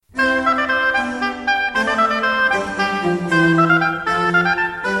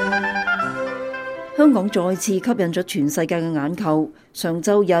香港再次吸引咗全世界嘅眼球。上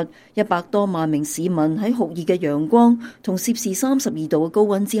週日，100多萬名市民喺酷熱嘅陽光同攝氏32度嘅高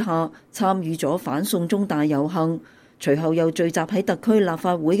溫之下，參與咗反送中大遊行，隨後又聚集喺特區立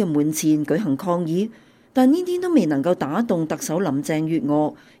法會嘅門前舉行抗議。但呢啲都未能夠打動特首林鄭月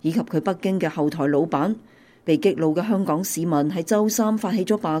娥以及佢北京嘅後台老闆。被激怒嘅香港市民喺週三發起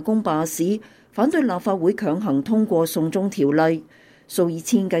咗罷工罷市，反對立法會強行通過送中條例。數以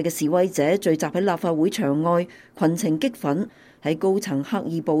千計嘅示威者聚集喺立法會場外，群情激憤。喺高層刻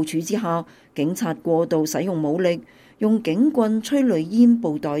意部署之下，警察過度使用武力，用警棍、催淚煙、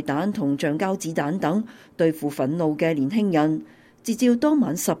布袋彈同橡膠子彈等對付憤怒嘅年輕人。截至當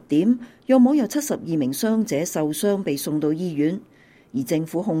晚10點，約莫有72名傷者受傷被送到醫院。而政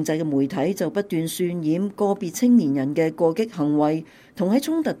府控制嘅媒體就不斷渲染個別青年人嘅過激行為，同喺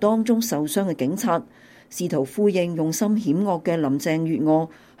衝突當中受傷嘅警察，試圖呼應用心險惡嘅林鄭月娥，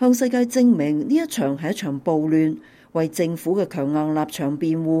向世界證明呢一場係一場暴亂，為政府嘅強硬立場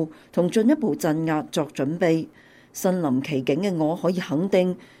辯護，同進一步鎮壓作準備。身臨其境嘅我可以肯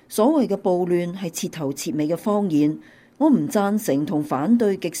定，所謂嘅暴亂係徹頭徹尾嘅謊言。我唔贊成同反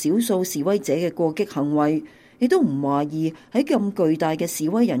對極少數示威者嘅過激行為，亦都唔懷疑喺咁巨大嘅示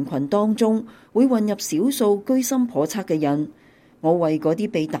威人群當中會混入少數居心叵測嘅人。我為嗰啲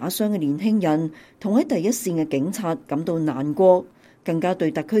被打傷嘅年輕人同喺第一線嘅警察感到難過，更加對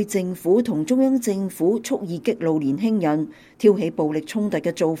特區政府同中央政府蓄意激怒年輕人、挑起暴力衝突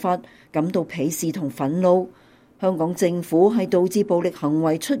嘅做法感到鄙視同憤怒。香港政府係導致暴力行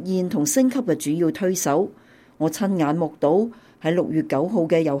為出現同升級嘅主要推手。我親眼目睹喺6月9號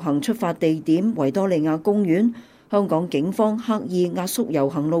嘅遊行出發地點維多利亞公園，香港警方刻意壓縮遊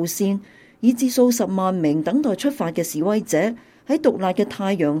行路線，以致數十萬名等待出發嘅示威者喺毒辣嘅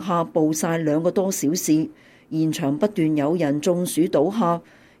太陽下暴曬2個多小時，現場不斷有人中暑倒下。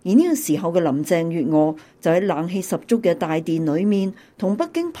而呢個時候嘅林鄭月娥就喺冷氣十足嘅大殿裏面，同北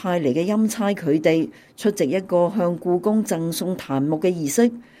京派嚟嘅欽差佢哋出席一個向故宮贈送檀木嘅儀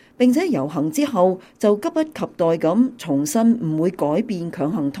式。並且遊行之後就急不及待咁重申唔會改變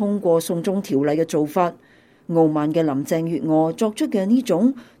強行通過送中條例嘅做法。傲慢嘅林鄭月娥作出嘅呢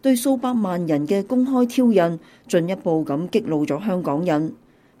種對數百萬人嘅公開挑釁，進一步咁激怒咗香港人。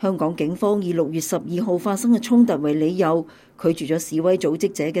香港警方以6月12號發生嘅衝突為理由，拒絕咗示威組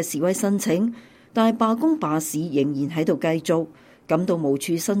織者嘅示威申請，但係罷工罷市仍然喺度繼續。感到無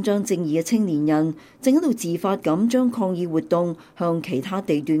處伸張正義嘅青年人正喺度自發咁將抗議活動向其他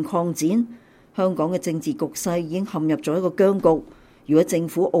地段擴展。香港嘅政治局勢已經陷入咗一個僵局。如果政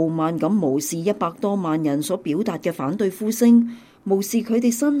府傲慢咁無視100多萬人所表達嘅反對呼聲，無視佢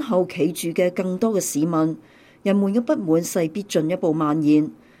哋身後企住嘅更多嘅市民，人們嘅不滿勢必進一步蔓延。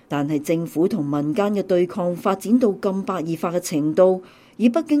但係政府同民間嘅對抗發展到咁白熱化嘅程度，以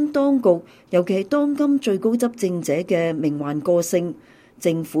北京當局，尤其係當今最高執政者嘅命頑個性，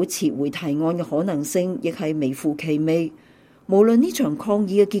政府撤回提案嘅可能性亦係微乎其微。無論呢場抗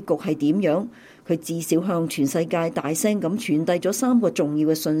議嘅結局係點樣，佢至少向全世界大聲咁傳遞咗3個重要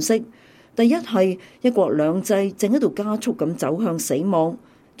嘅訊息。第一係一國兩制正喺度加速咁走向死亡。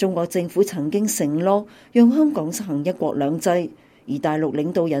中國政府曾經承諾讓香港實行一國兩制。而大陸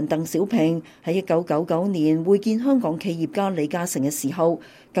領導人鄧小平喺1999年會見香港企業家李嘉誠嘅時候，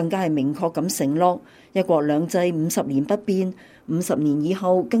更加係明確咁承諾一國兩制50年不變，50年以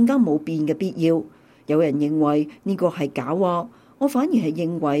後更加冇變嘅必要。有人認為呢個係假話，我反而係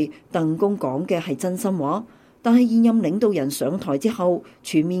認為鄧公講嘅係真心話。但係現任領導人上台之後，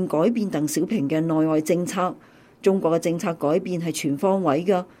全面改變鄧小平嘅內外政策。中國嘅政策改變係全方位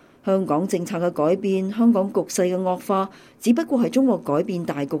㗎。香港政策嘅改變，香港局勢嘅惡化，只不過係中國改變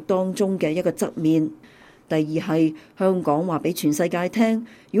大局當中嘅一個側面。第二係香港話俾全世界聽，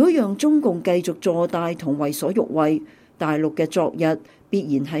如果讓中共繼續坐大同為所欲為，大陸嘅昨日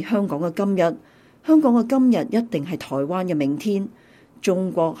必然係香港嘅今日，香港嘅今日一定係台灣嘅明天。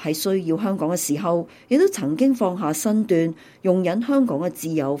中國喺需要香港嘅時候，亦都曾經放下身段，容忍香港嘅自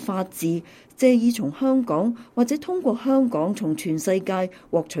由法治，借以從香港或者通過香港從全世界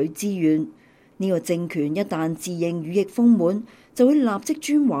獲取資源。呢個政權一旦自認羽翼豐滿，就會立即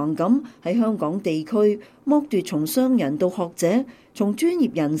專橫咁喺香港地區剝奪從商人到學者、從專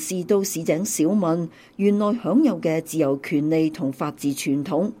業人士到市井小民原來享有嘅自由權利同法治傳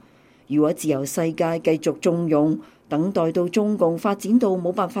統。如果自由世界繼續縱容，等待到中共發展到冇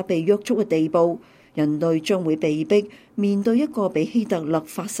辦法被約束嘅地步，人類將會被逼面對一個比希特勒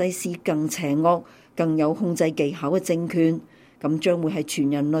法西斯更邪惡、更有控制技巧嘅政權，咁將會係全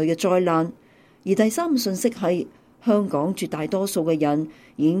人類嘅災難。而第三個信息係，香港絕大多數嘅人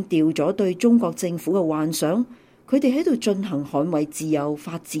已經掉咗對中國政府嘅幻想，佢哋喺度進行捍衛自由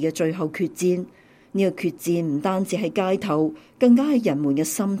法治嘅最後決戰。呢個決戰唔單止喺街頭，更加喺人們嘅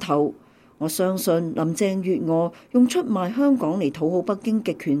心頭。我相信林鄭月娥用出賣香港嚟討好北京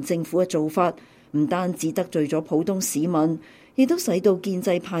極權政府嘅做法，唔單止得罪咗普通市民，亦都使到建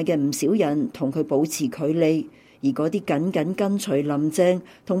制派嘅唔少人同佢保持距離。而嗰啲緊緊跟隨林鄭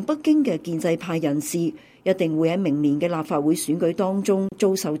同北京嘅建制派人士，一定會喺明年嘅立法會選舉當中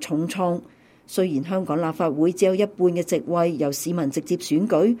遭受重創。雖然香港立法會只有一半嘅席位由市民直接選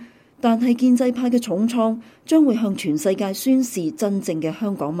舉，但係建制派嘅重創將會向全世界宣示真正嘅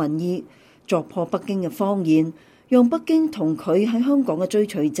香港民意，鑿破北京嘅謊言，讓北京同佢喺香港嘅追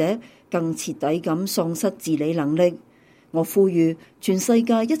隨者更徹底咁喪失治理能力。我呼籲全世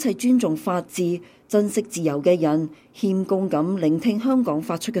界一切尊重法治、珍惜自由嘅人，謙恭咁聆聽香港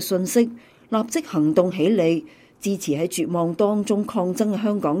發出嘅訊息，立即行動起嚟，支持喺絕望當中抗爭嘅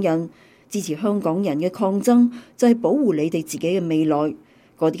香港人。支持香港人嘅抗爭就係保護你哋自己嘅未來。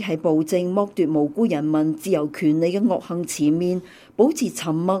嗰啲喺暴政剝奪無辜人民自由權利嘅惡行前面保持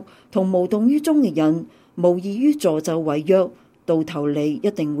沉默同無動於衷嘅人，無異於助紂為虐，到頭嚟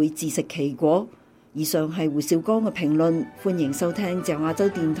一定會自食其果。以上係胡少江嘅評論，歡迎收聽自由亞洲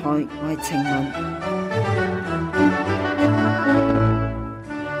電台，我係程文。